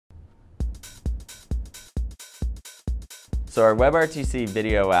So our WebRTC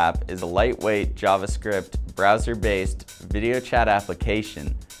video app is a lightweight JavaScript browser-based video chat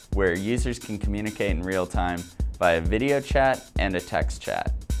application where users can communicate in real time via video chat and a text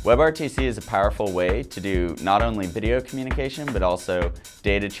chat. WebRTC is a powerful way to do not only video communication but also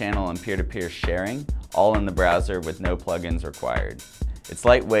data channel and peer-to-peer sharing, all in the browser with no plugins required. It's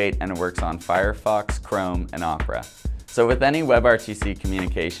lightweight and it works on Firefox, Chrome, and Opera. So with any WebRTC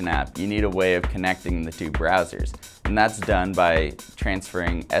communication app, you need a way of connecting the two browsers, and that's done by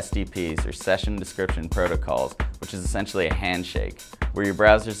transferring SDPs or Session Description Protocols, which is essentially a handshake, where your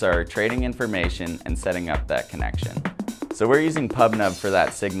browsers are trading information and setting up that connection. So we're using PubNub for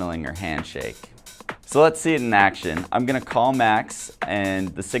that signaling or handshake. So let's see it in action. I'm going to call Max, and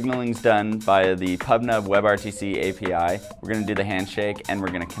the signaling's done via the PubNub WebRTC API. We're going to do the handshake, and we're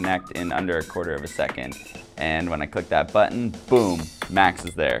going to connect in under 1/4 of a second. And when I click that button, boom, Max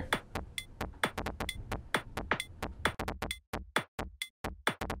is there.